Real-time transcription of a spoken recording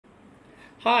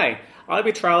Hi, I'll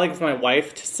be traveling with my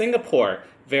wife to Singapore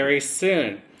very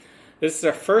soon. This is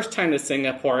our first time to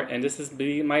Singapore, and this is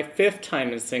my fifth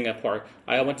time in Singapore.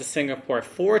 I went to Singapore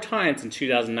 4 times in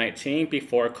 2019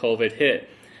 before COVID hit.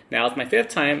 Now it's my fifth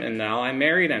time, and now I'm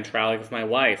married and traveling with my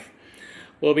wife.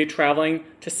 We'll be traveling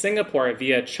to Singapore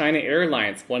via China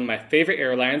Airlines, one of my favorite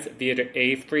airlines, via the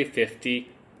A350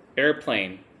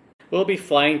 airplane. We'll be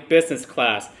flying business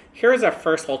class. Here's our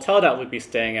first hotel that we'll be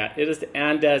staying at. It is the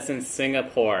Andes in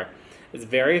Singapore. It's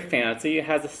very fancy. It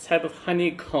has this type of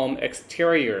honeycomb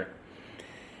exterior.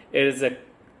 It is a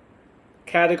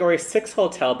Category 6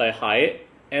 hotel by Hyatt,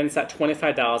 and it's at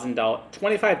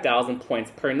 25,000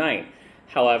 points per night.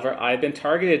 However, I've been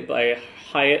targeted by a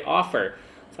Hyatt offer,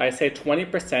 so I save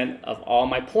 20% of all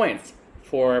my points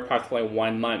for approximately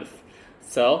 1 month.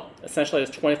 So essentially,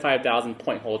 this 25,000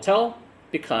 point hotel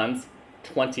becomes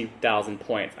 20,000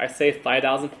 points. I save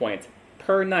 5,000 points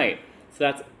per night, so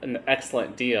that's an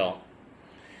excellent deal.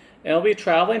 And we'll be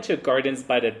traveling to Gardens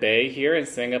by the Bay here in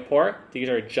Singapore. These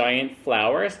are giant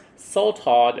flowers, so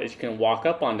tall that you can walk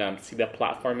up on them. See the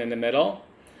platform in the middle?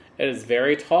 It is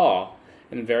very tall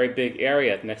and a very big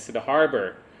area next to the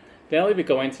harbor. Then we'll be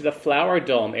going to the Flower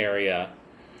Dome area.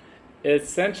 It's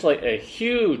essentially a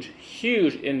huge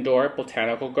indoor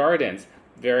botanical gardens.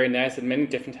 Very nice and many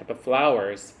different types of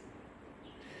flowers.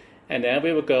 And then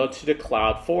we will go to the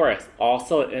Cloud Forest,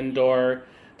 also an indoor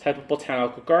type of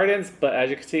botanical gardens, but as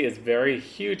you can see, it's very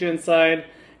huge inside,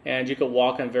 and you can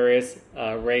walk on various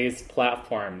raised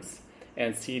platforms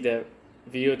and see the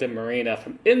view of the marina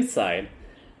from inside,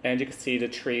 and you can see the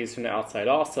trees from the outside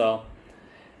also.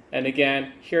 And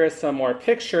again, here are some more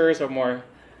pictures or more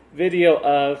video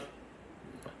of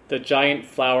the giant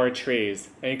flower trees.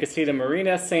 And you can see the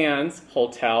Marina Sands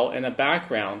Hotel in the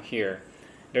background here.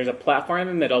 There's a platform in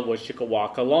the middle which you can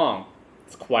walk along.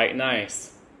 It's quite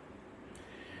nice.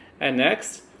 And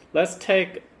next, let's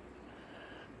take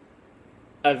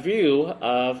a view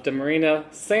of the Marina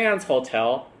Sands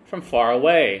Hotel from far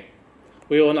away.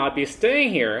 We will not be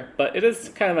staying here, but it is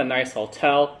kind of a nice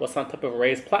hotel with some type of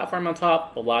raised platform on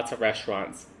top with lots of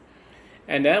restaurants.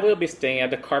 And then we'll be staying at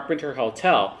the Carpenter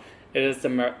Hotel. It is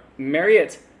the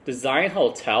Marriott Design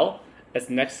Hotel. It's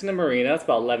next to the marina. It's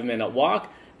about 11-minute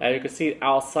walk. As you can see,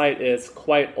 outside is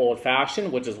quite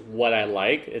old-fashioned, which is what I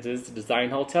like. It is a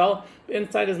design hotel.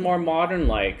 Inside is more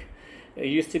modern-like. It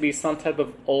used to be some type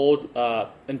of old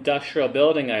industrial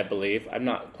building, I believe. I'm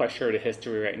not quite sure of the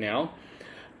history right now.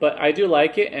 But I do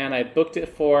like it, and I booked it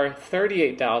for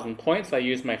 38,000 points. I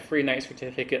used my free night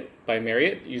certificate by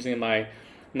Marriott using my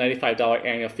 $95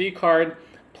 annual fee card,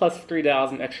 plus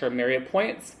 3,000 extra Marriott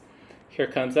points. Here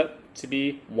comes up to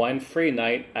be 1 free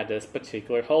night at this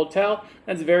particular hotel.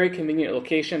 And it's a very convenient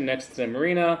location next to the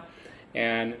marina,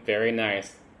 and very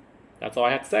nice. That's all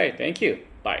I have to say. Thank you.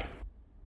 Bye.